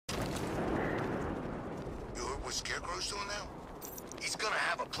what Scarecrow's doing now? He's gonna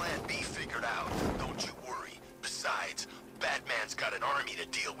have a plan B figured out. Don't you worry. Besides, Batman's got an army to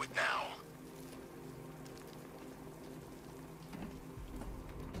deal with now.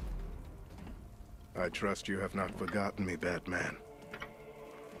 I trust you have not forgotten me, Batman.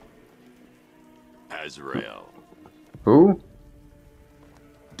 Azrael. Who?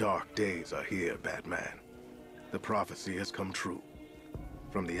 Dark days are here, Batman. The prophecy has come true.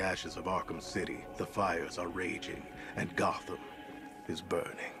 From the ashes of Arkham City, the fires are raging, and Gotham is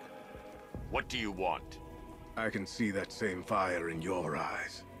burning. What do you want? I can see that same fire in your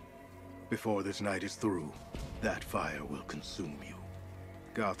eyes. Before this night is through, that fire will consume you.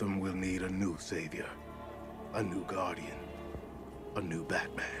 Gotham will need a new savior, a new guardian, a new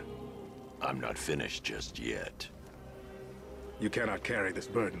Batman. I'm not finished just yet. You cannot carry this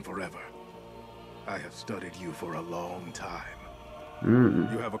burden forever. I have studied you for a long time.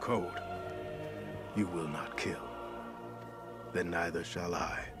 You have a code. You will not kill. Then neither shall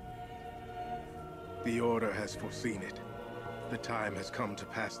I. The Order has foreseen it. The time has come to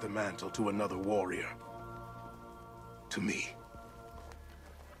pass the mantle to another warrior. To me.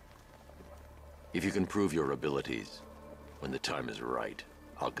 If you can prove your abilities, when the time is right,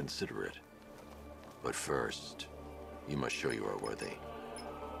 I'll consider it. But first, you must show you are worthy.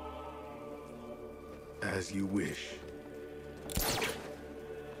 As you wish.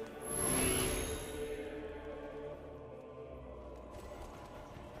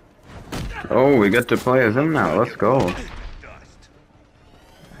 Oh, we get to play as him now. Let's go.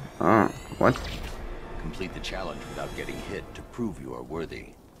 Oh, what? Complete the challenge without getting hit to prove you are worthy.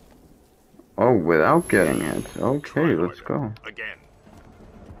 Oh, without getting it. Okay, let's go. Again.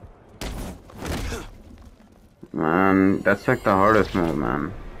 Man, that's like the hardest mode,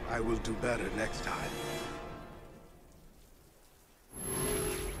 man. I will do better next time.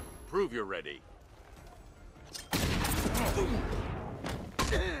 Prove you're ready.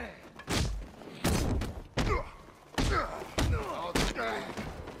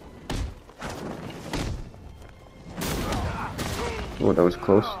 Oh, that was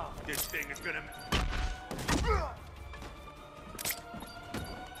close. This thing is gonna...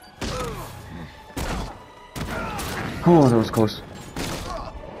 Oh, that was close.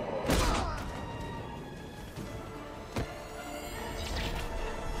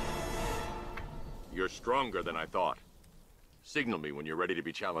 You're stronger than I thought. Signal me when you're ready to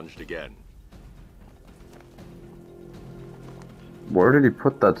be challenged again. Where did he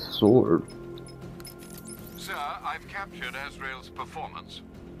put that sword? Sir, I've captured Azrael's performance.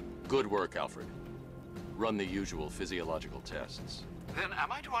 Good work, Alfred. Run the usual physiological tests. Then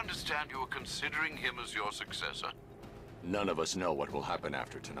am I to understand you're considering him as your successor? None of us know what will happen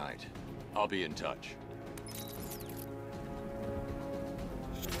after tonight. I'll be in touch.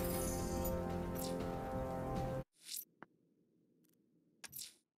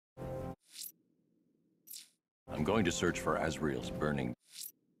 I'm going to search for Azrael's burning...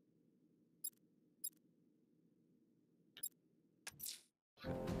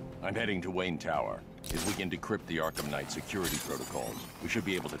 I'm heading to Wayne Tower. If we can decrypt the Arkham Knight security protocols, we should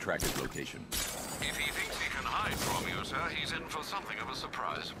be able to track his location. If he thinks he can hide from you, sir, he's in for something of a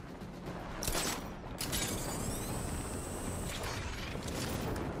surprise.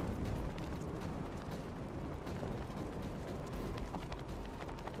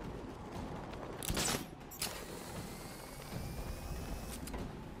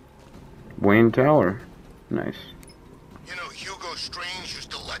 Wayne Tower. Nice. You know, Hugo Strange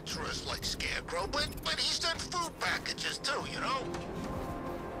used to lecture us like Scarecrow, but he's done food packages too, you know?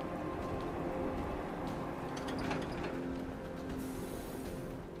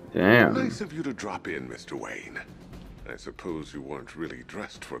 Damn. Nice of you to drop in, Mr. Wayne. I suppose you weren't really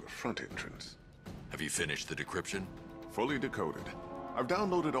dressed for the front entrance. Have you finished the decryption? Fully decoded. I've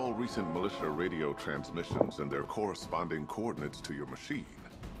downloaded all recent militia radio transmissions and their corresponding coordinates to your machine.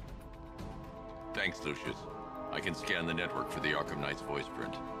 Thanks, Lucius. I can scan the network for the Arkham Knight's voice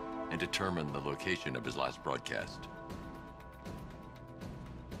print and determine the location of his last broadcast.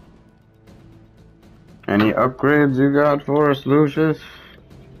 Any upgrades you got for us, Lucius?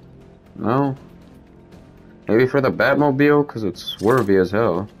 No? Maybe for the Batmobile, because it's swervy as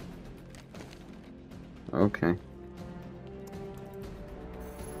hell. Okay.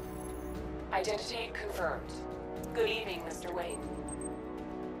 Identity confirmed. Good evening, Mr. Wayne.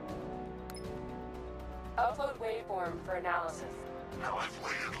 Upload waveform for analysis. Now I've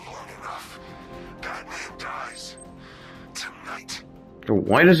waited long enough. Batman dies. Tonight.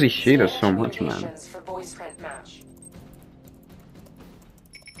 Why does he shade us so Scan much, man? communications for voice print match.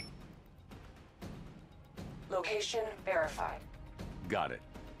 Location verified. Got it.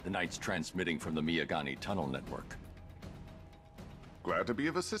 The Knight's transmitting from the Miyagani tunnel network. Glad to be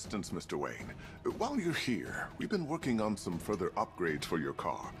of assistance, Mr. Wayne. While you're here, we've been working on some further upgrades for your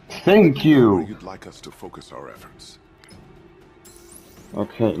car. Thank you. Where you'd like us to focus our efforts?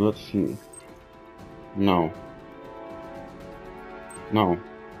 Okay, let's see. No. No.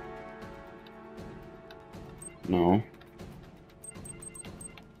 No.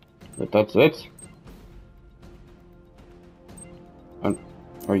 But that's it?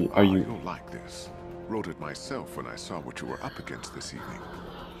 Are you... You'll like this. Wrote it myself when I saw what you were up against this evening.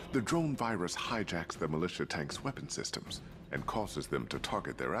 The drone virus hijacks the militia tank's weapon systems and causes them to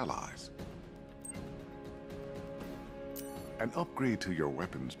target their allies. An upgrade to your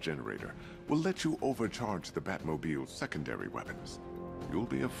weapons generator will let you overcharge the Batmobile's secondary weapons. You'll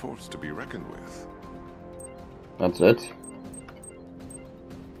be a force to be reckoned with. That's it?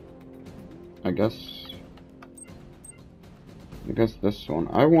 I guess this one.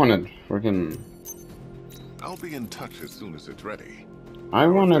 I wanted freaking... I'll be in touch as soon as it's ready. I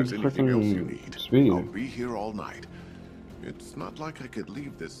wanted If there's anything else you freaking need, speed. I'll be here all night. It's not like I could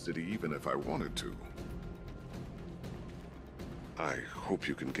leave this city even if I wanted to. I hope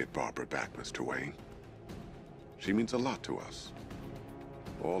you can get Barbara back, Mr. Wayne. She means a lot to us.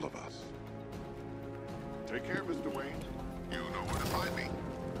 All of us. Take care, Mr. Wayne. You know where to find me.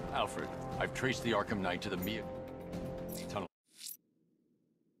 Alfred, I've traced the Arkham Knight to the Miyagani tunnel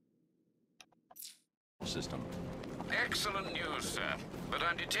system. Excellent news, sir. But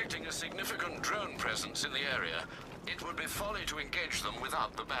I'm detecting a significant drone presence in the area. It would be folly to engage them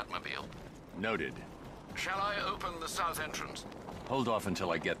without the Batmobile. Noted. Shall I open the south entrance? Hold off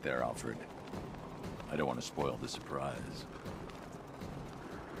until I get there, Alfred. I don't want to spoil the surprise.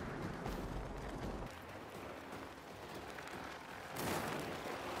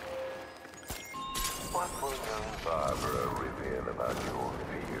 What will young Barbara reveal about your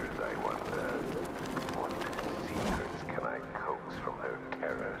fears, I wonder? What secrets can I coax from her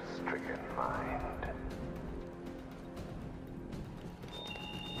terror-stricken mind?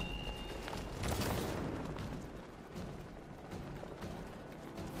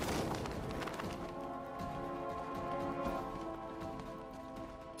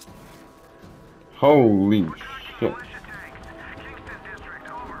 Holy shit.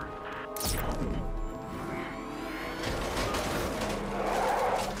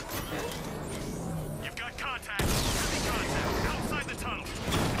 You've got contact. Heavy contact. Outside the tunnel.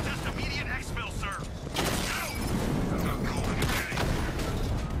 Just immediate exfil, sir.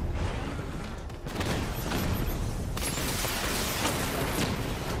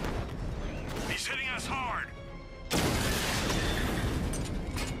 He's hitting us hard.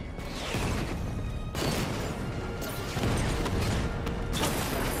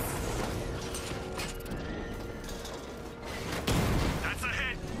 That's a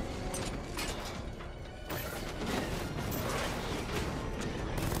hit.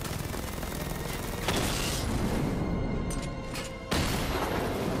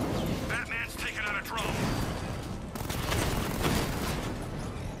 Batman's taking out a drone.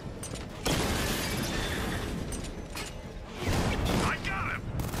 I got him.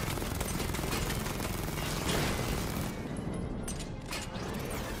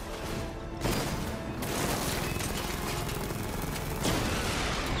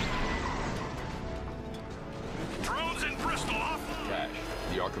 Drones in Bristol off. Cash,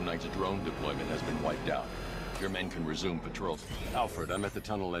 the Arkham Knight's drone deployment has been wiped out. Your men can resume patrols. Alfred, I'm at the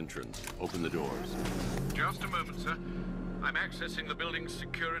tunnel entrance. Open the doors. Just a moment, sir. I'm accessing the building's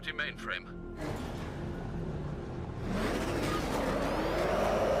security mainframe.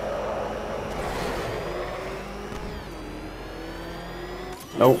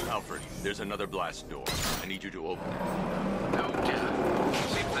 Nope. Alfred, there's another blast door. I need you to open it. Oh dear.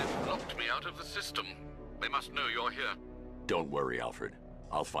 Seems they've blocked me out of the system. They must know you're here. Don't worry, Alfred.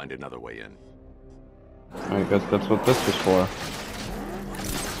 I'll find another way in. I guess that's what this is for.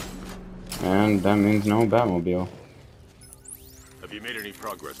 And that means no Batmobile. Have you made any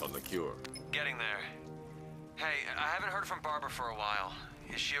progress on the cure? Getting there. Hey, I haven't heard from Barbara for a while.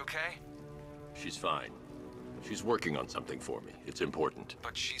 Is she okay? She's fine. She's working on something for me. It's important.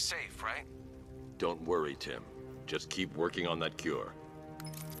 But she's safe, right? Don't worry, Tim. Just keep working on that cure.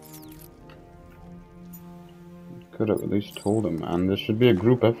 Could have at least told him, man. This should be a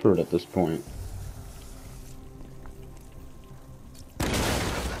group effort at this point.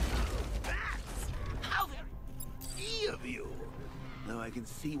 How very of you! Now I can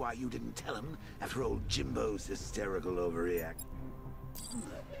see why you didn't tell him after old Jimbo's hysterical overreact.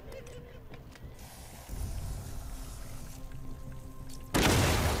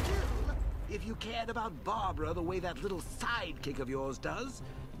 Still, If you cared about Barbara the way that little sidekick of yours does,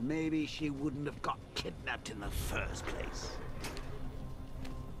 maybe she wouldn't have got kidnapped in the first place.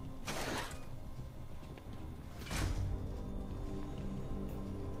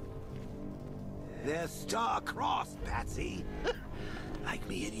 They're star-crossed, Patsy. Like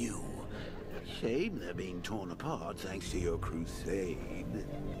me and you. Shame they're being torn apart thanks to your crusade.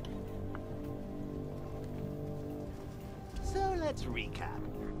 So let's recap.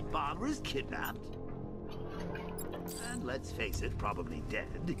 Barbara's kidnapped. And let's face it, probably dead.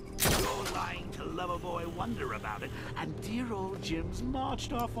 You're lying to Loverboy Wonder about it. And dear old Jim's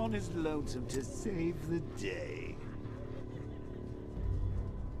marched off on his lonesome to save the day.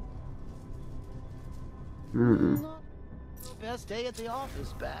 Best day at the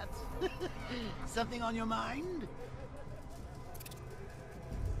office, Bats. Something on your mind?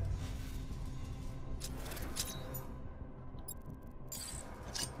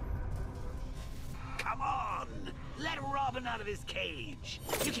 Come on! Let Robin out of his cage!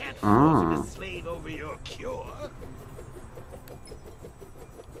 You can't force him to slave over your cure!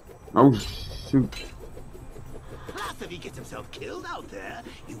 Oh, shoot. Plus, if he gets himself killed out there,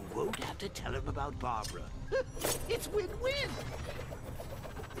 you won't have to tell him about Barbara. It's win-win!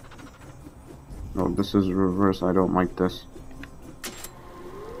 Oh, this is reverse. I don't like this.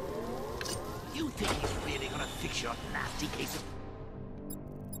 You think he's really gonna fix your nasty case of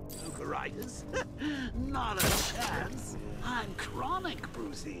mucoritis? Not a chance. I'm chronic,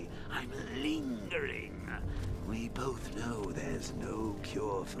 Brucey. I'm lingering. We both know there's no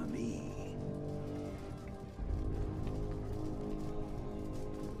cure for me.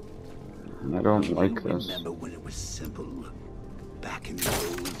 I don't like this. Remember when it was simple? Back in the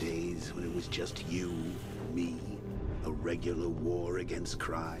old days when it was just you, me, a regular war against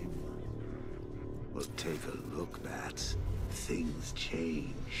crime? Well, take a look, Bats. Things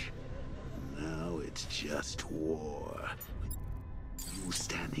change. Now it's just war. You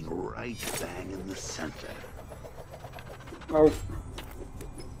standing right bang in the center. Oh.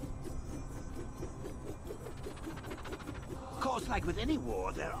 Of course, like with any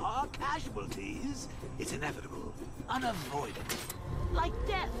war, there are casualties. It's inevitable, unavoidable. Like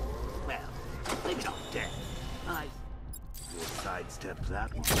death. Well, maybe not death. I will sidestep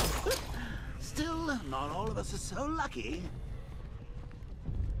that one. Still, not all of us are so lucky.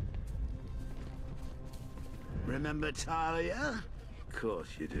 Remember Talia? Of course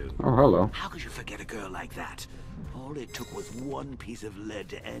you do. Oh, hello. How could you forget a girl like that? All it took was one piece of lead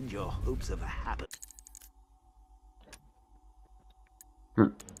to end your hopes of a happy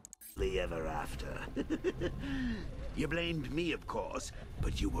ever after. You blamed me, of course,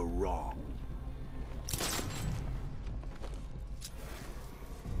 but you were wrong.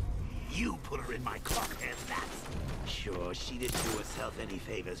 You put her in my crosshairs, that's... Sure, she didn't do herself any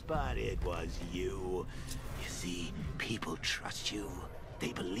favors, but it was you. You see, people trust you.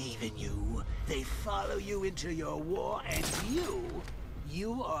 They believe in you. They follow you into your war, and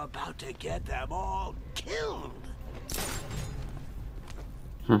you are about to get them all killed.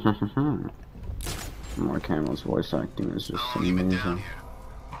 Mark Hamill's voice acting is just How long you been down amazing. here?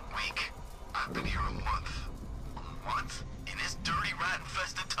 A week? I've been here a month. A month? In this dirty,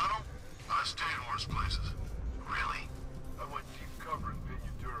 rat-infested tunnel? I stayed in worse places. Really? I went deep cover in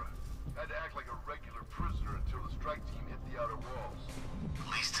Pinadura. Had to act like a regular prisoner until the strike team hit the outer walls. At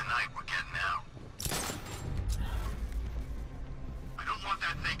least tonight we're getting out. I don't want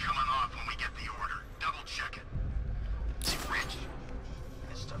that thing coming off when we get the order. Double check it. Is he rich?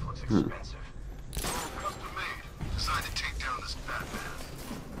 This stuff looks expensive. All custom made. Decided to take down this Batman.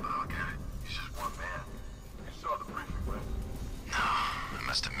 But I'll get it. He's just one man. You saw the briefing, right? No, I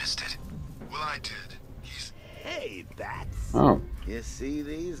must have missed it. Well, I did. He's... Hey, Bats. Oh. You see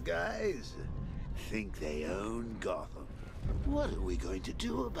these guys? Think they own Gotham. What are we going to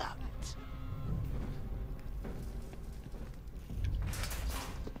do about it?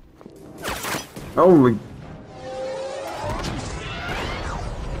 Holy.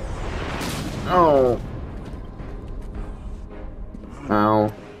 Oh.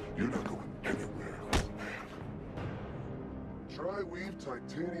 Ow. You're not going anywhere, old man. Tri-weave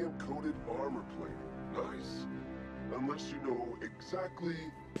titanium-coated armor plating. Nice. Unless you know exactly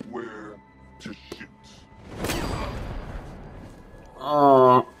where to shoot.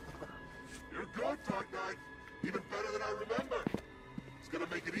 Oh. You're good, Dark Knight. Even better than I remember. It's gonna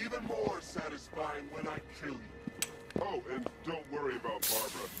make it even more satisfying when I kill you. Oh, and don't worry about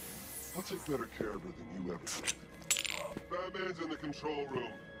Barbara. I'll take better care of her than you ever did. Batman's in the control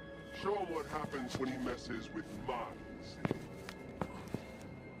room. Show him what happens when he messes with my city.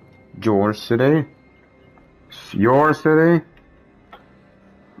 Your city? Your city?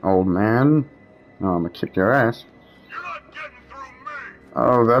 old man. Oh, I'm gonna kick your ass. You're not getting through me!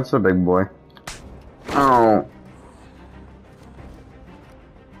 Oh, that's a big boy. Oh.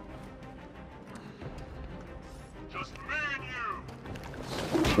 Just me and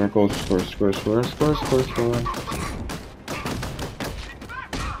you! Circle, square, square, square, square, square, square.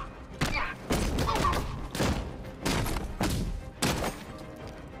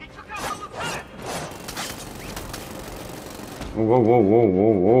 Whoa, whoa, whoa,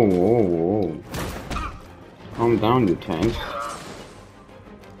 whoa, whoa, whoa, whoa. Calm down, you tanks.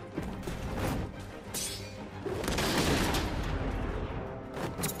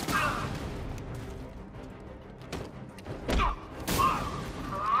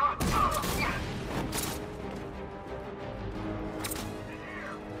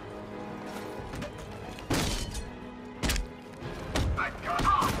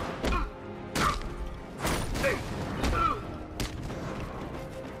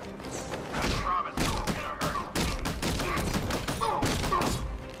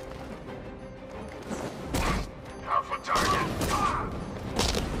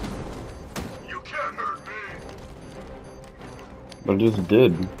 I just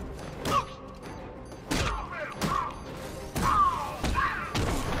did.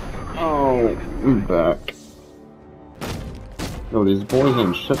 Oh, I'm back. Yo, these boys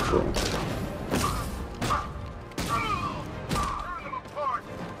ain't shit, bro.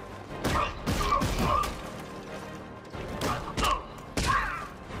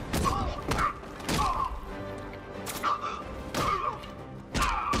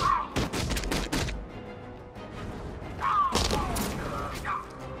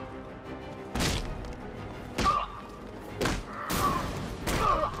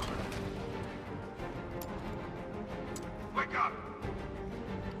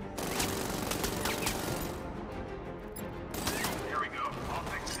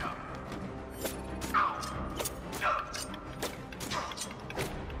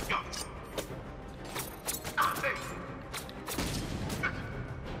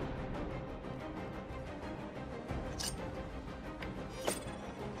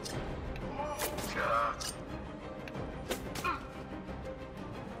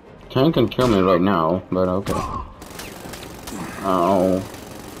 Tank can kill me right now, but okay. Oh.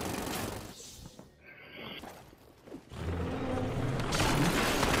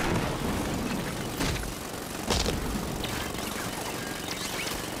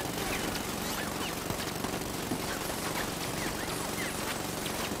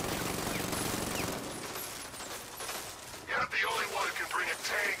 You're not the only one who can bring a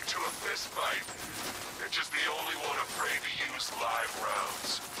tank to a fist fight. You're just the only one afraid to use live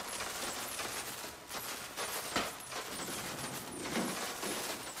rounds.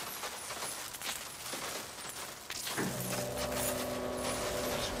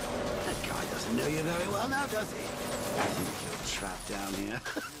 That guy doesn't know you very well now, does he? I think you're trapped down here.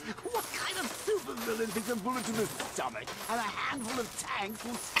 What kind of supervillain thinks a bullet to the stomach and a handful of tanks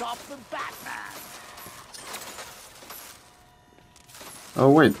will stop the Batman? Oh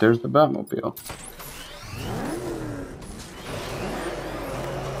wait, there's the Batmobile.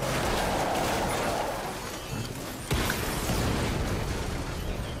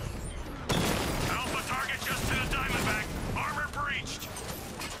 Alpha target just to the Diamondback. Armor breached.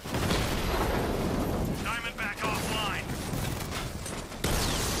 Diamondback offline.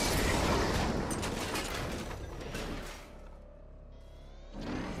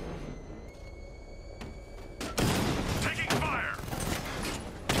 Taking fire.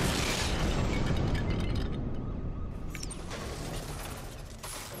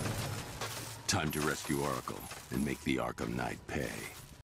 Time to rescue Oracle and make the Arkham Knight pay.